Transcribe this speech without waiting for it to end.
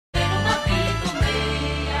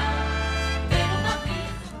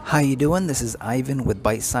How you doing? This is Ivan with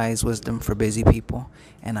Bite Size Wisdom for Busy People,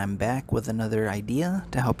 and I'm back with another idea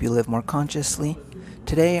to help you live more consciously.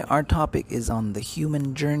 Today, our topic is on the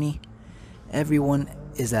human journey. Everyone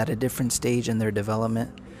is at a different stage in their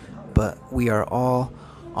development, but we are all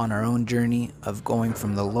on our own journey of going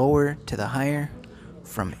from the lower to the higher,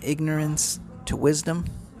 from ignorance to wisdom.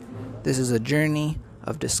 This is a journey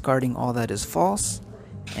of discarding all that is false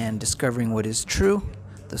and discovering what is true,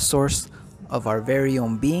 the source of our very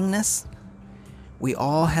own beingness. We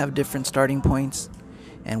all have different starting points,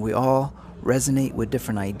 and we all resonate with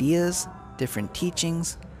different ideas, different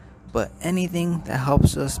teachings, but anything that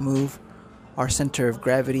helps us move our center of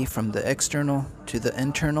gravity from the external to the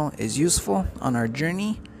internal is useful on our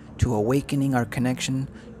journey to awakening our connection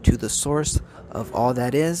to the source of all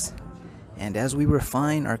that is. And as we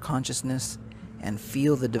refine our consciousness and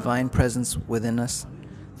feel the divine presence within us,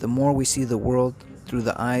 the more we see the world through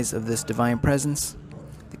the eyes of this divine presence.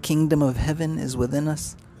 The kingdom of heaven is within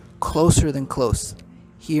us, closer than close,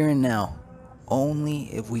 here and now, only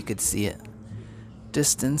if we could see it.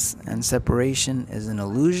 Distance and separation is an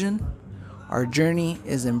illusion. Our journey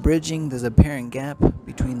is in bridging this apparent gap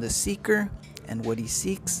between the seeker and what he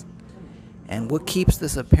seeks. And what keeps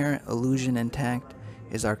this apparent illusion intact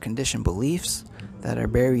is our conditioned beliefs that are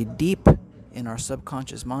buried deep in our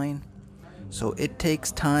subconscious mind. So it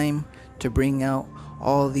takes time to bring out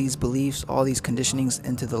all these beliefs, all these conditionings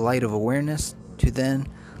into the light of awareness, to then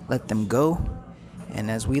let them go. And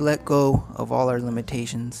as we let go of all our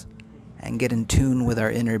limitations and get in tune with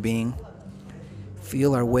our inner being,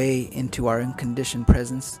 feel our way into our unconditioned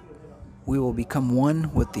presence, we will become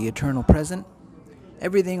one with the eternal present.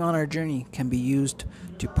 Everything on our journey can be used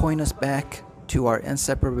to point us back to our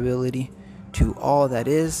inseparability to all that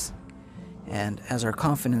is. And as our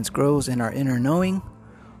confidence grows in our inner knowing,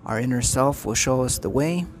 our inner self will show us the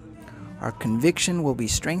way, our conviction will be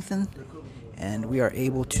strengthened, and we are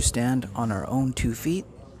able to stand on our own 2 feet.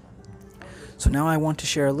 So now I want to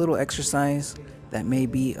share a little exercise that may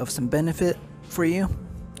be of some benefit for you.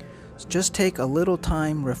 So just take a little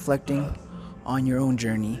time reflecting on your own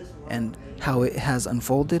journey and how it has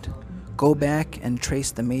unfolded. Go back and trace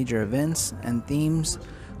the major events and themes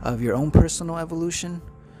of your own personal evolution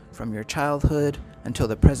from your childhood until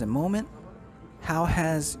the present moment. How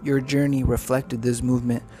has your journey reflected this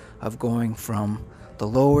movement of going from the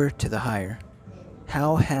lower to the higher?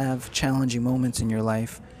 How have challenging moments in your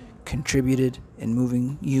life contributed in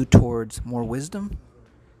moving you towards more wisdom?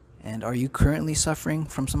 And are you currently suffering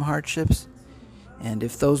from some hardships? And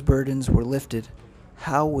if those burdens were lifted,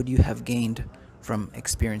 how would you have gained from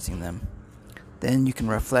experiencing them? Then you can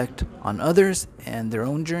reflect on others and their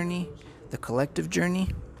own journey, the collective journey.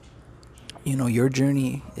 You know, your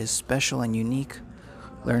journey is special and unique.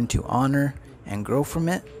 Learn to honor and grow from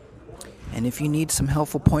it. And if you need some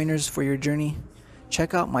helpful pointers for your journey,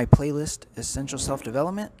 check out my playlist, Essential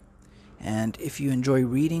Self-Development. And if you enjoy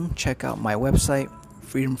reading, check out my website,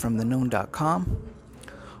 freedomfromtheknown.com.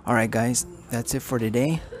 Alright guys, that's it for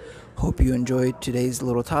today. Hope you enjoyed today's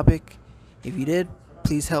little topic. If you did,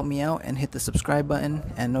 please help me out and hit the subscribe button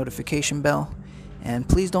and notification bell. And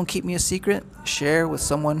please don't keep me a secret. Share with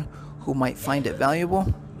someone who might find it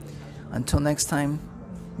valuable. Until next time,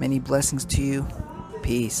 many blessings to you.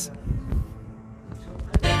 Peace.